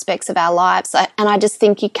different aspects of our lives. And I just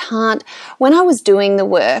think you can't, when I was doing the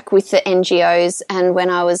work with the NGOs and when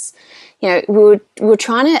I was, we were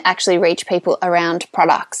trying to actually reach people around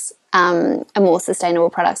products, more sustainable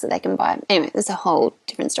products that they can buy. Anyway, there's a whole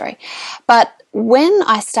different story. But when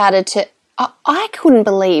I started to, I couldn't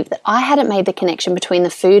believe that I hadn't made the connection between the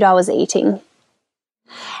food I was eating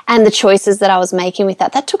and the choices that I was making with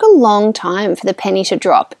that. That took a long time for the penny to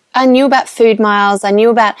drop. I knew about food miles,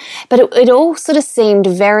 but it all sort of seemed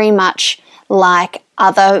very much like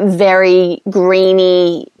other very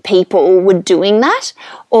greeny people were doing that,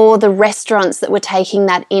 or the restaurants that were taking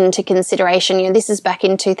that into consideration. This is back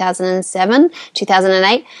in 2007,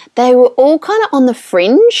 2008. They were all kind of on the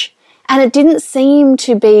fringe, and it didn't seem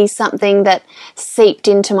to be something that seeped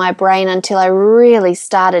into my brain until I really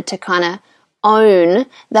started to kind of own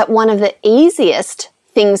that one of the easiest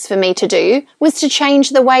things for me to do was to change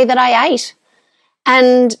the way that I ate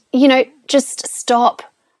and, just stop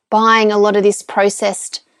buying a lot of this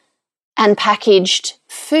processed and packaged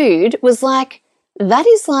food. Was like, that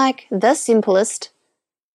is like the simplest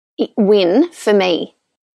win for me.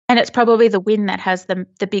 And it's probably the win that has the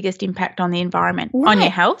biggest impact on the environment, Right. on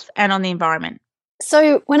your health and on the environment.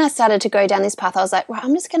 So when I started to go down this path, I was like, well,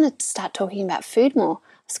 I'm just going to start talking about food more.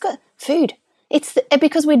 It's got food. It's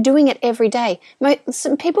because we're doing it every day.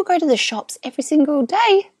 Some people go to the shops every single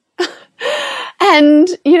day. And,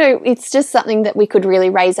 it's just something that we could really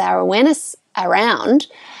raise our awareness around,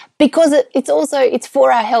 because it's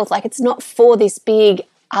for our health. Like, it's not for this big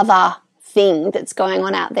other thing that's going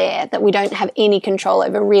on out there that we don't have any control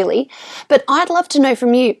over, really. But I'd love to know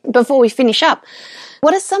from you, before we finish up,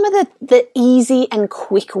 what are some of the easy and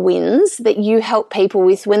quick wins that you help people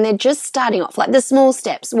with when they're just starting off, like the small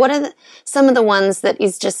steps? What are some of the ones that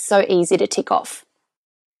is just so easy to tick off?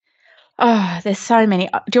 Oh, there's so many.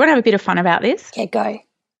 Do you want to have a bit of fun about this? Yeah, go.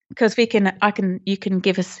 Because you can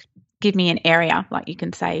give me an area, like you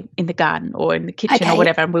can say in the garden or in the kitchen or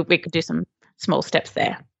whatever, and we could do some small steps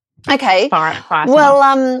there. Okay. Fire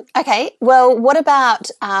okay. Well, what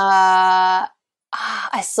about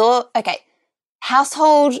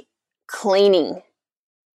household cleaning,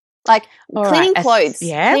 like cleaning clothes.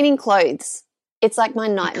 Yeah, cleaning clothes. It's like my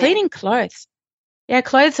nightmare. Cleaning clothes. Yeah,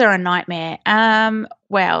 clothes are a nightmare.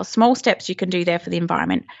 Well, small steps you can do there for the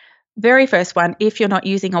environment. Very first one, if you're not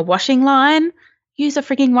using a washing line, use a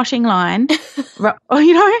freaking washing line.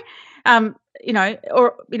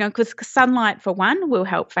 Because sunlight, for one, will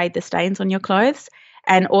help fade the stains on your clothes.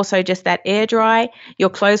 And also just that air dry, your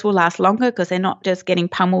clothes will last longer because they're not just getting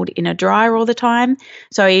pummeled in a dryer all the time.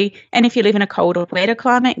 So, and if you live in a cold or wetter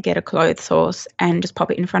climate, get a clothes horse and just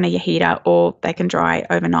pop it in front of your heater, or they can dry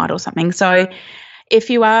overnight or something. So if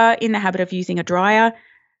you are in the habit of using a dryer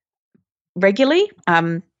regularly,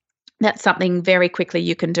 that's something very quickly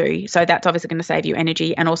you can do. So that's obviously going to save you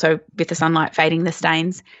energy, and also with the sunlight fading the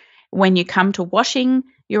stains. When you come to washing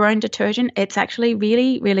your own detergent, it's actually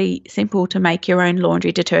really, really simple to make your own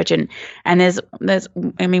laundry detergent. And there's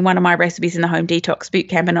one of my recipes in the Home Detox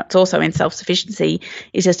Bootcamp, and it's also in Self-Sufficiency,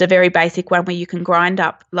 is just a very basic one where you can grind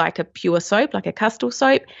up like a pure soap, like a Custol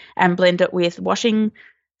soap, and blend it with washing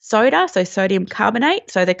soda, so sodium carbonate.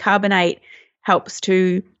 So the carbonate helps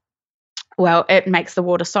to, it makes the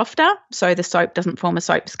water softer, so the soap doesn't form a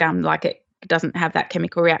soap scum, like it doesn't have that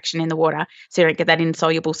chemical reaction in the water, so you don't get that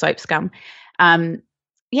insoluble soap scum. And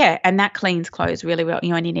that cleans clothes really well.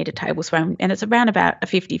 You only need a tablespoon, and it's around about a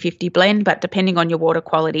 50-50 blend, but depending on your water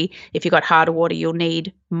quality, if you've got harder water, you'll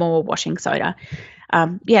need more washing soda.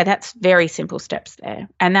 That's very simple steps there.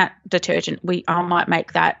 And that detergent, I might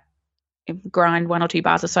make that, grind 1 or 2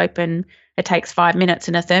 bars of soap, and it takes 5 minutes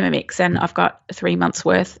in a Thermomix, and I've got 3 months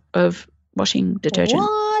worth of washing detergent.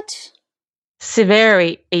 What? It's a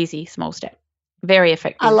very easy small step. Very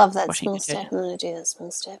effective. I love that small detergent. step. I'm going to do that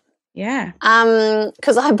small step. Yeah.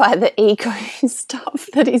 Because I buy the eco stuff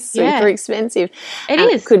that is super expensive. It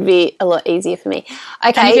is. It could be a lot easier for me.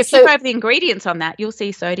 Okay. And if you flip over the ingredients on that, you'll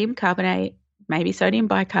see sodium carbonate, maybe sodium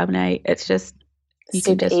bicarbonate. It's just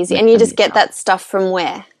super easy. And you just get that stuff from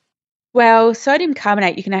where? Well, sodium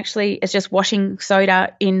carbonate, you can actually, it's just washing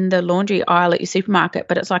soda in the laundry aisle at your supermarket,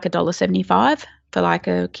 but it's like $1.75 for like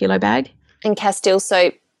a kilo bag. And Castile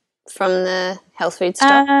soap from the health food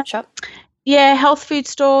shop? Yeah, health food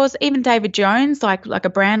stores, even David Jones, like a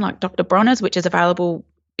brand like Dr. Bronner's, which is available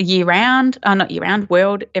year round, not year round,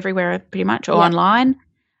 world, everywhere pretty much, or online.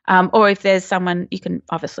 Or if there's someone, you can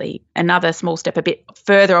obviously, another small step a bit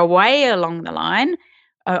further away along the line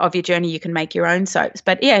of your journey, you can make your own soaps.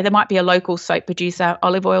 But yeah, there might be a local soap producer,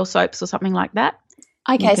 olive oil soaps or something like that.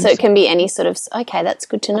 Okay, so it can be any sort of, okay, that's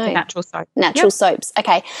good to know. Like natural soap. Natural soaps,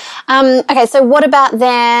 okay. Okay, so what about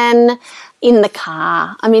then in the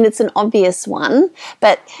car? I mean, it's an obvious one,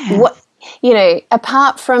 but what,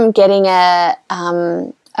 apart from getting a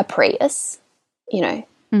Prius,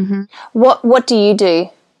 what do you do?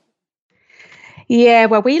 Yeah,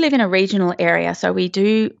 well, we live in a regional area, so we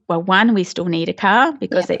do, one, we still need a car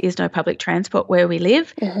because there is no public transport where we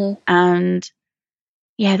live. Mm-hmm. And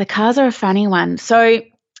yeah, the cars are a funny one. So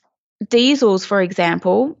diesels, for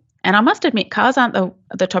example, and I must admit cars aren't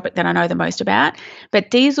the topic that I know the most about,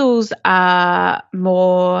 but diesels are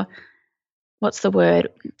more,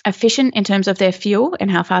 efficient in terms of their fuel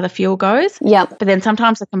and how far the fuel goes. Yeah. But then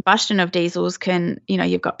sometimes the combustion of diesels can,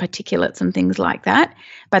 you've got particulates and things like that,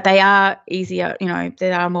 but they are easier,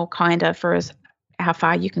 they are more kinder for how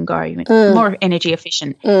far you can go, more energy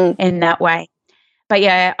efficient in that way. But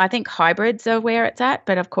yeah, I think hybrids are where it's at,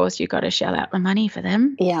 but of course you've got to shell out the money for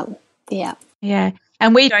them. Yeah. Yeah.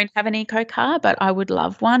 And we don't have an eco car, but I would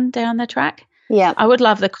love one down the track. Yeah. I would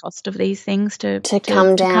love the cost of these things to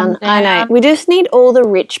come down. I know. We just need all the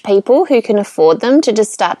rich people who can afford them to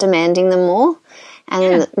just start demanding them more, and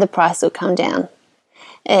then the price will come down.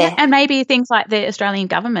 Yeah. And maybe things like the Australian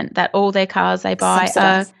government, that all their cars they buy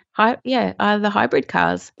are the hybrid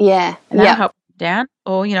cars. Yeah. And that'll help them down.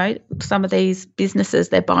 Or, you know, some of these businesses,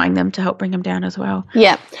 they're buying them to help bring them down as well.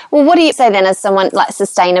 Yeah. Well, what do you say then as someone like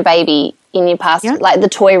Sustain a Baby in your past, like the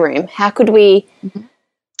toy room? How could we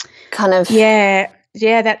kind of... Yeah,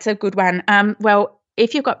 that's a good one. Well,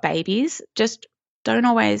 if you've got babies, just don't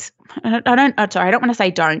always – I don't want to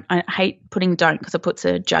say don't. I hate putting don't because it puts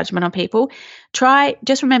a judgment on people.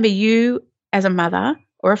 Just remember, you as a mother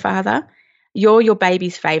or a father, you're your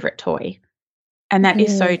baby's favourite toy, and that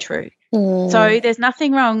is so true. So there's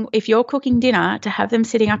nothing wrong if you're cooking dinner to have them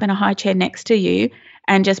sitting up in a high chair next to you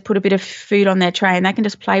and just put a bit of food on their tray, and they can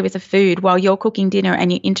just play with the food while you're cooking dinner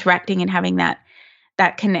and you're interacting and having that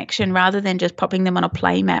connection, rather than just popping them on a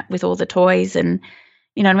play mat with all the toys. And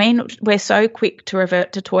you know what I mean? We're so quick to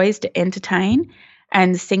revert to toys to entertain,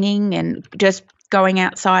 and singing and just going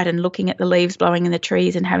outside and looking at the leaves blowing in the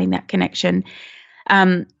trees and having that connection.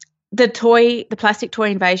 The plastic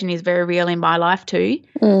toy invasion is very real in my life too.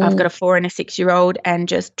 I've got a 4 and a 6-year-old, and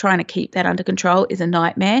just trying to keep that under control is a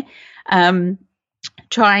nightmare.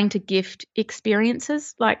 Trying to gift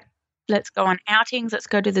experiences, like let's go on outings, let's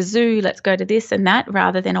go to the zoo, let's go to this and that,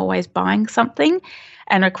 rather than always buying something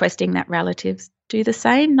and requesting that relatives do the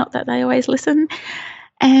same. Not that they always listen.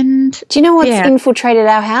 And do you know what's infiltrated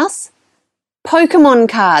our house? Pokemon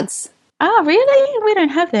cards. Oh, really? We don't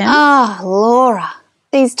have them. Oh, Laura.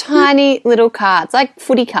 These tiny little cards, like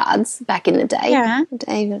footy cards back in the day. Yeah.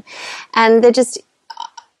 And they're just,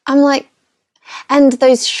 I'm like, and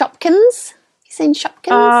those Shopkins. You seen Shopkins?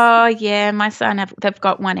 Oh, yeah. My son, they've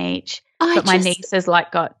got one each. But my niece has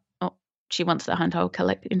she wants the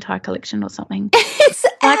whole entire collection or something. It's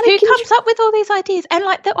like, who comes up with all these ideas? And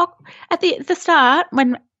like at the start,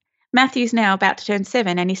 when Matthew's now about to turn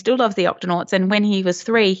 7 and he still loves the Octonauts, and when he was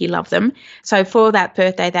 3, he loved them. So for that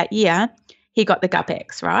birthday that year, he got the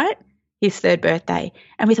Gup-X, right? His 3rd birthday.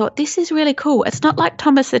 And we thought, this is really cool. It's not like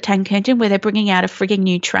Thomas the Tank Engine where they're bringing out a frigging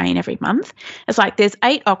new train every month. It's like there's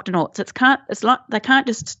 8 Octonauts. They can't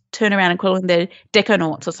just turn around and call them the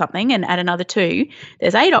Deconauts or something and add another 2.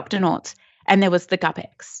 There's 8 Octonauts. And there was the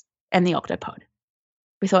Gup-X and the Octopod.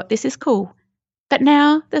 We thought, this is cool. But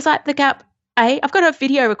now there's like the Gup-A. I've got a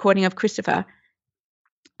video recording of Christopher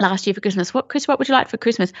last year for Christmas. Chris, what would you like for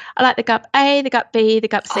Christmas? I like the Gup-A, the Gup-B, the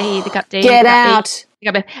Gup-C, the Gup-D. Get out.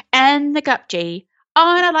 And the Gup-G.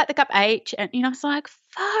 Oh, and I like the Gup-H. And, you know, it's like,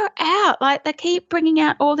 far out. Like, they keep bringing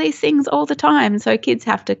out all these things all the time. So kids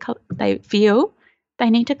they feel they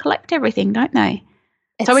need to collect everything, don't they?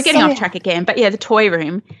 So we're getting off track again. But, yeah, the toy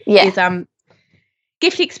room is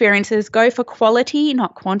gift experiences. Go for quality,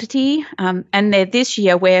 not quantity. And this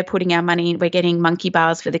year we're putting our money, we're getting monkey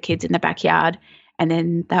bars for the kids in the backyard, and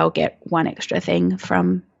then they'll get one extra thing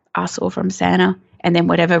from us or from Santa, and then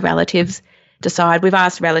whatever relatives decide. We've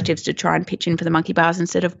asked relatives to try and pitch in for the monkey bars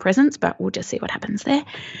instead of presents, but we'll just see what happens there.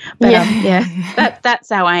 But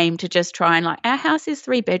that's our aim, to just try and, like, our house is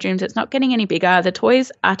 3 bedrooms. It's not getting any bigger. The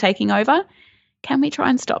toys are taking over. Can we try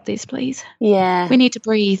and stop this, please? Yeah. We need to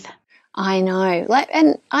breathe. I know.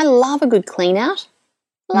 And I love a good clean out.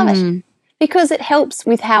 Love it. Because it helps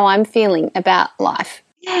with how I'm feeling about life.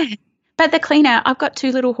 Yeah. But the clean out, I've got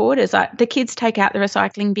 2 little hoarders. Like, the kids take out the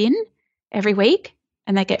recycling bin every week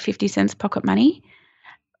and they get 50 cents pocket money.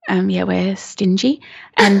 We're stingy.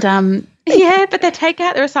 And, but they take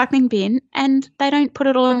out the recycling bin and they don't put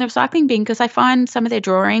it all in the recycling bin because they find some of their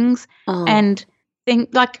drawings and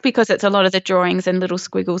because it's a lot of the drawings and little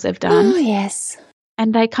squiggles they've done. Oh, yes.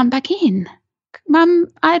 And they come back in. Mum,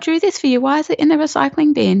 I drew this for you. Why is it in the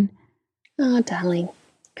recycling bin? Oh, darling.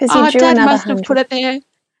 Because you drew Dad another must 100. Have put it there.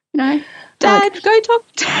 You know, Dad, go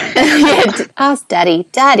talk to Dad. Ask Daddy.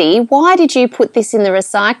 Daddy, why did you put this in the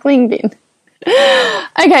recycling bin?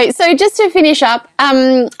 Okay, so just to finish up,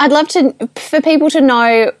 I'd love for people to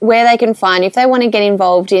know where they can find, if they want to get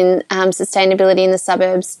involved in sustainability in the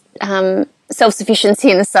suburbs,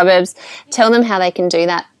 self-sufficiency in the suburbs, tell them how they can do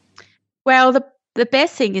that. Well, the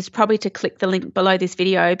best thing is probably to click the link below this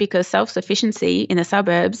video, because self-sufficiency in the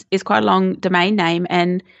suburbs is quite a long domain name,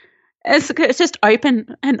 and it's just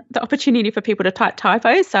open and the opportunity for people to type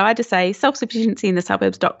typos. So I just say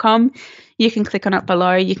self-sufficiencyinthesuburbs.com. You can click on it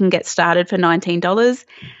below. You can get started for $19.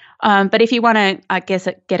 But if you want to, I guess,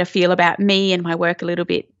 get a feel about me and my work a little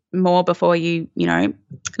bit more before you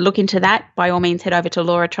look into that, by all means head over to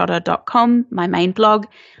lauratrotter.com, my main blog.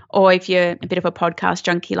 Or if you're a bit of a podcast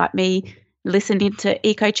junkie like me, listen into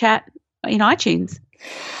EcoChat in iTunes.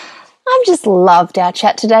 I've just loved our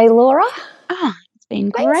chat today, Laura. Oh, it's been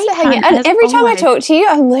great. Thanks for hanging. And every time I talk to you,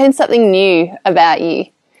 I've learned something new about you.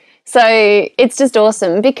 So it's just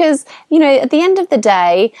awesome because, at the end of the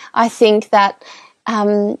day, I think that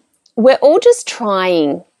we're all just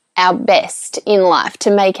trying our best in life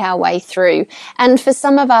to make our way through. And for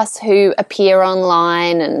some of us who appear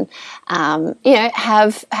online and,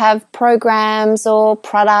 have programs or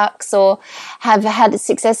products or have had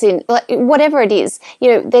success in whatever it is,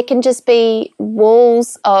 there can just be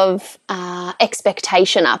walls of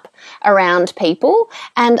expectation up around people,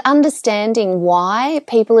 and understanding why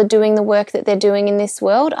people are doing the work that they're doing in this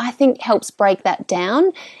world, I think helps break that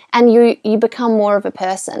down. And you become more of a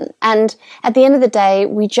person. And at the end of the day,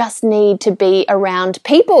 we just need to be around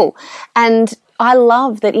people. And I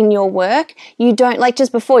love that in your work, you don't, like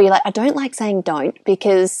just before, you're like, I don't like saying don't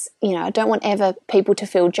because, I don't want ever people to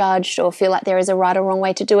feel judged or feel like there is a right or wrong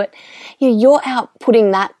way to do it. You're out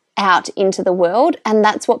putting that out into the world, and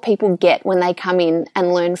that's what people get when they come in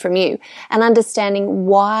and learn from you. And understanding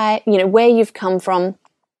why, where you've come from,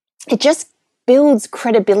 it just builds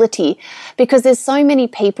credibility because there's so many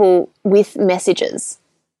people with messages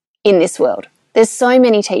in this world. There's so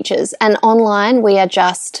many teachers, and online we are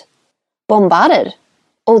just bombarded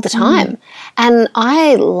all the time. And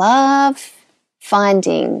I love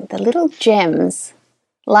finding the little gems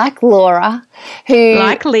like Laura, who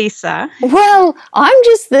like Lisa. Well, I'm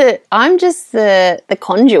just the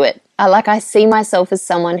conduit. I see myself as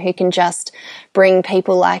someone who can just bring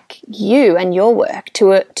people like you and your work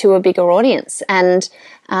to a bigger audience. And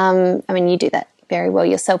you do that very well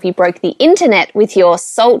yourself. You broke the internet with your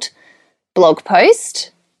salt blog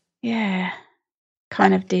post. Yeah,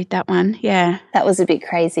 kind of did that one. Yeah, that was a bit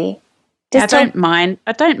crazy. I don't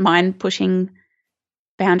mind pushing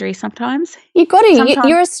boundaries sometimes. You've got to.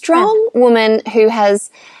 You're a strong woman who has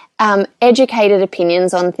educated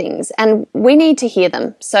opinions on things, and we need to hear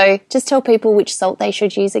them. So just tell people which salt they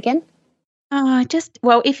should use again.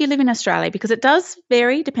 If you live in Australia, because it does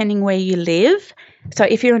vary depending where you live. So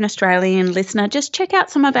if you're an Australian listener, just check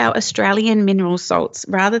out some of our Australian mineral salts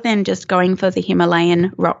rather than just going for the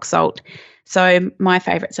Himalayan rock salt. So my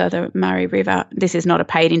favourites are the Murray River. This is not a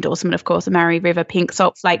paid endorsement, of course, the Murray River pink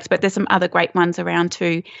salt flakes, but there's some other great ones around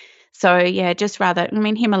too. So yeah,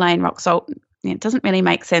 Himalayan rock salt, it doesn't really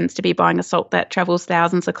make sense to be buying a salt that travels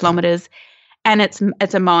thousands of kilometres, and it's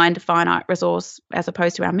a mined finite resource as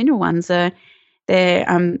opposed to our mineral ones.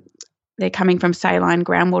 They're coming from saline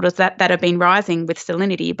groundwaters that have been rising with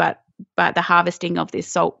salinity, but the harvesting of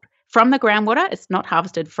this salt from the groundwater, it's not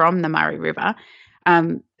harvested from the Murray River,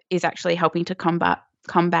 is actually helping to combat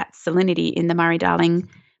salinity in the Murray-Darling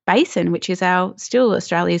Basin, which is still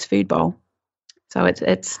Australia's food bowl. So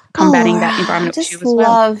it's combating that environmental issue as well. I just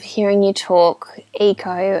love hearing you talk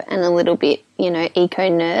eco and a little bit, eco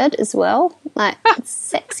nerd as well. It's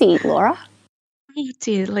sexy, Laura. Oh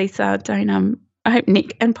dear, Lisa, don't I hope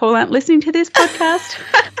Nick and Paul aren't listening to this podcast.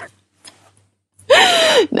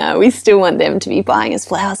 No, we still want them to be buying us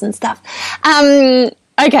flowers and stuff.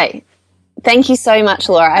 Okay. Thank you so much,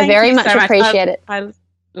 Laura. I very much appreciate it. I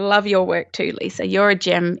love your work too, Lisa. You're a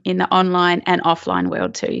gem in the online and offline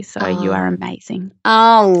world too, so you are amazing.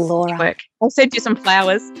 Oh, Laura. I'll send you some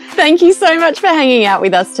flowers. Thank you so much for hanging out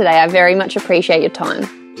with us today. I very much appreciate your time.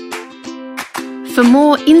 For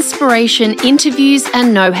more inspiration, interviews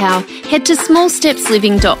and know-how, head to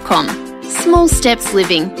smallstepsliving.com. Small Steps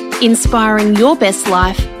Living, inspiring your best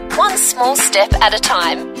life, one small step at a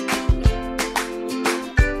time.